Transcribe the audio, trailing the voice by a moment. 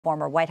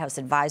former White House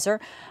advisor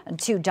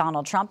to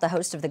Donald Trump, the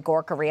host of the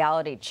Gorka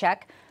reality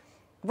check,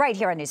 right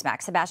here on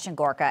Newsmax, Sebastian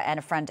Gorka, and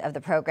a friend of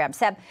the program.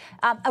 Seb,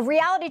 a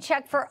reality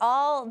check for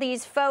all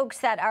these folks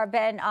that have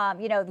been,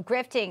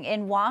 grifting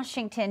in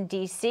Washington,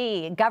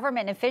 D.C.,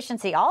 government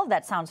efficiency, all of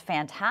that sounds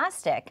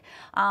fantastic.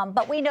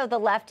 But we know the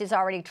left is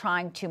already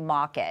trying to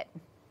mock it.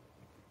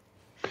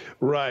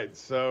 Right.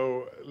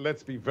 So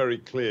let's be very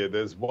clear.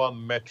 There's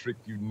one metric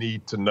you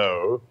need to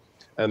know,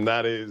 and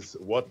that is,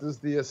 what does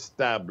the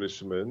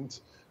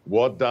establishment,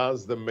 what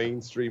does the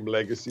mainstream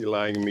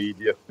legacy-lying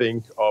media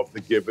think of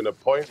the given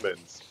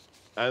appointments?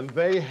 And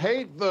they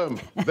hate them.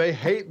 They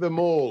hate them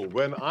all.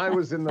 When I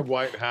was in the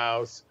White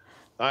House,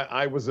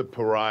 I was a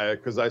pariah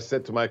because I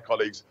said to my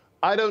colleagues,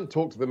 I don't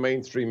talk to the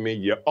mainstream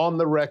media on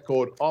the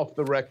record, off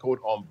the record,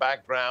 on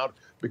background,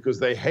 because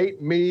they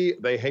hate me,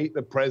 they hate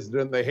the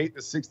president, they hate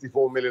the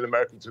 64 million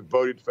Americans who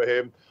voted for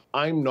him.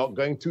 I'm not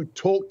going to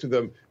talk to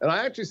them. And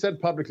I actually said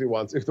publicly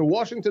once, if the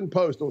Washington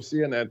Post or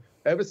CNN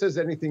ever says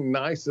anything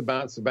nice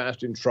about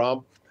Sebastian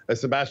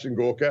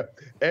Gorka,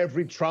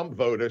 every Trump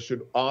voter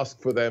should ask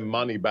for their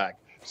money back.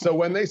 So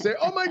when they say,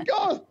 oh my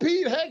God,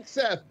 Pete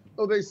Hegseth,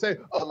 or they say,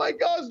 oh my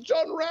God,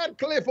 John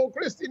Radcliffe or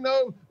Kristi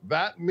Noem,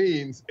 that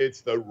means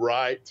it's the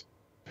right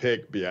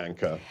pick,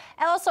 Bianca.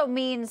 It also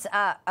means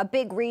a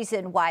big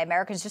reason why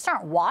Americans just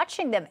aren't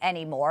watching them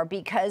anymore,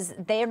 because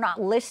they're not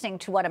listening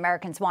to what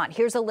Americans want.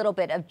 Here's a little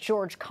bit of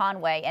George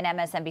Conway and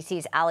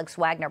MSNBC's Alex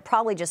Wagner,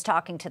 probably just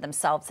talking to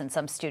themselves in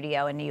some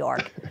studio in New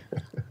York.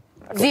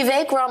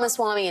 Vivek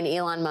Ramaswamy and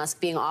Elon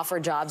Musk being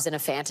offered jobs in a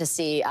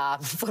fantasy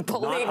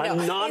football league. A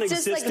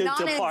non-existent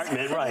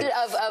department, right?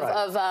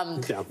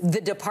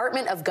 The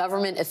Department of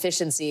Government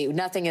Efficiency.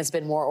 Nothing has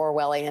been more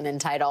Orwellian in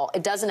title.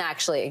 It doesn't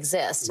actually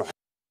exist. Right.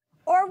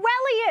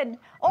 Orwellian.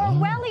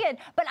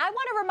 But I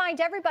want to remind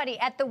everybody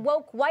at the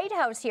woke White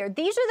House here,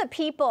 these are the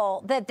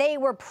people that they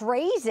were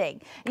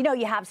praising. You know,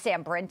 you have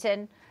Sam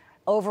Brinton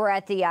over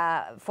at the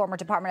former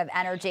Department of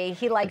Energy.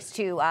 He likes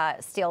to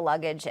steal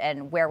luggage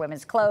and wear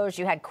women's clothes.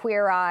 You had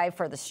Queer Eye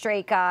for the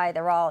straight guy.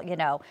 They're all,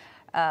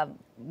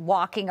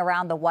 walking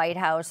around the White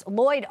House.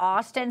 Lloyd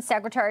Austin,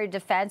 Secretary of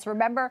Defense.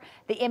 Remember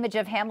the image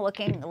of him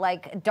looking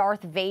like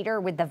Darth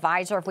Vader with the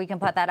visor, if we can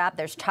put that up.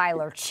 There's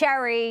Tyler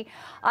Cherry.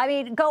 I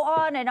mean, go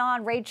on and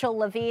on. Rachel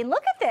Levine.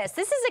 Look at this.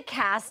 This is a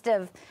cast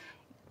of,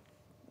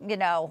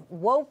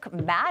 woke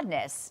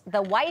madness.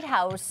 The White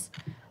House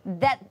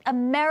that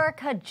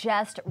America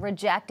just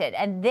rejected.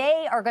 And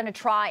they are going to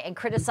try and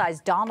criticize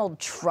Donald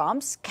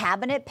Trump's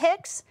cabinet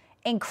picks.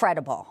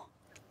 Incredible.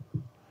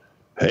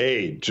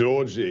 Hey,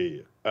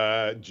 Georgie,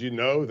 do you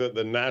know that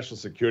the National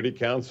Security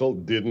Council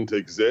didn't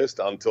exist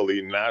until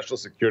the National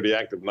Security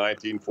Act of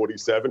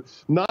 1947?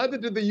 Neither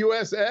did the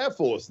U.S. Air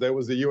Force. There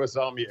was the U.S.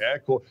 Army Air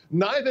Corps.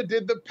 Neither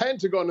did the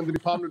Pentagon and the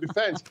Department of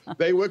Defense.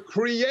 They were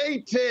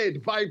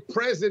created by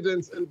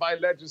presidents and by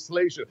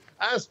legislation.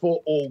 As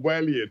for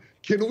Orwellian,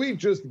 can we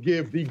just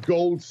give the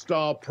Gold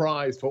Star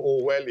Prize for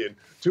Orwellian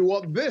to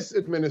what this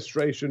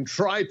administration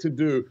tried to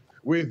do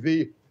with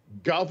the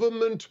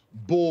Government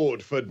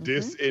Board for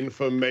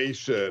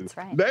Disinformation? That's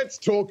right. Let's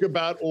talk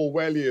about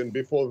Orwellian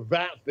before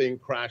that thing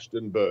crashed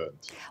and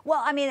burned.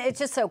 Well, I mean, it's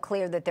just so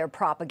clear that they're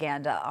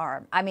propaganda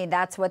arm. I mean,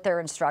 that's what they're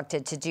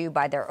instructed to do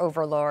by their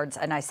overlords.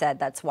 And I said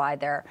that's why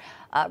their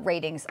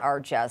ratings are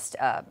just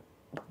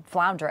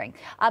floundering.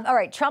 All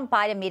right,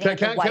 Trump-Biden meeting at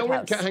the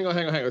White House. Hang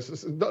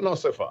on. Not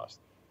so fast.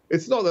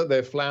 It's not that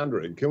they're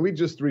floundering. Can we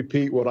just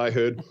repeat what I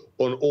heard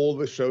on all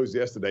the shows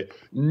yesterday?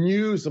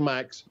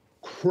 Newsmax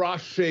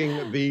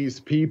crushing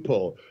these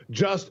people,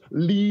 just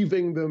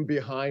leaving them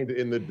behind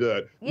in the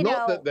dirt.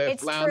 Not that they're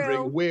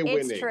floundering, we're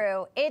winning.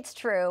 It's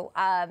true.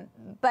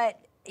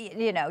 But,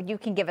 you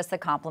can give us the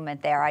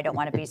compliment there. I don't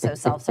want to be so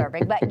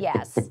self-serving. But,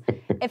 yes,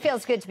 it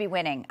feels good to be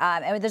winning.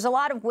 And there's a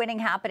lot of winning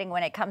happening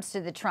when it comes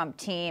to the Trump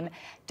team.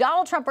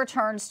 Donald Trump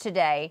returns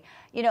today.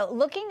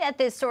 Looking at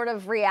this sort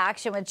of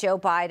reaction with Joe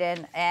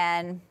Biden,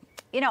 and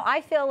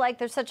I feel like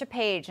there's such a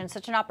page and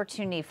such an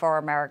opportunity for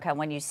America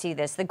when you see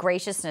this, the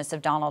graciousness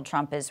of Donald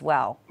Trump as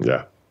well.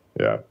 Yeah.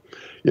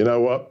 You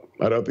know what?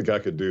 I don't think I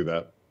could do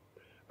that.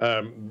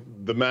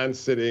 The man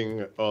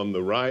sitting on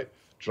the right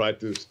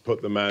tried to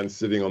put the man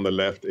sitting on the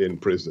left in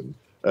prison,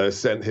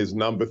 sent his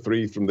number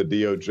 3 from the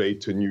DOJ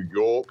to New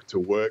York to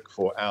work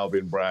for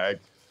Alvin Bragg.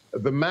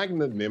 The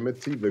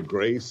magnanimity, the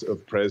grace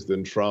of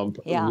President Trump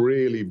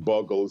really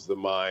boggles the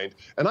mind.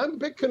 And I'm a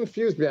bit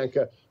confused,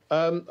 Bianca.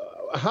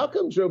 How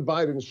come Joe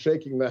Biden's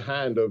shaking the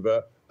hand of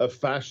a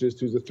fascist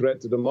who's a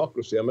threat to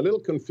democracy? I'm a little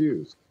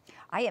confused.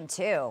 I am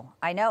too.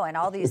 I know. And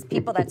all these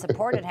people that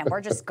supported him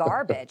were just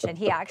garbage. And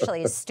he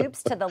actually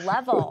stoops to the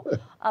level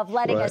of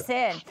letting us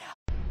in.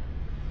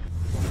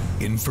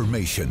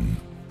 Information.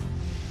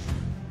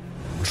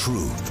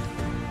 Truth.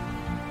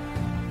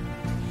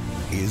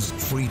 Is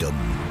freedom.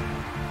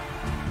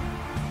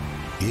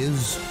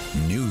 Is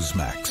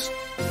Newsmax.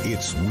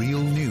 It's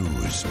real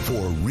news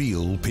for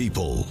real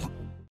people.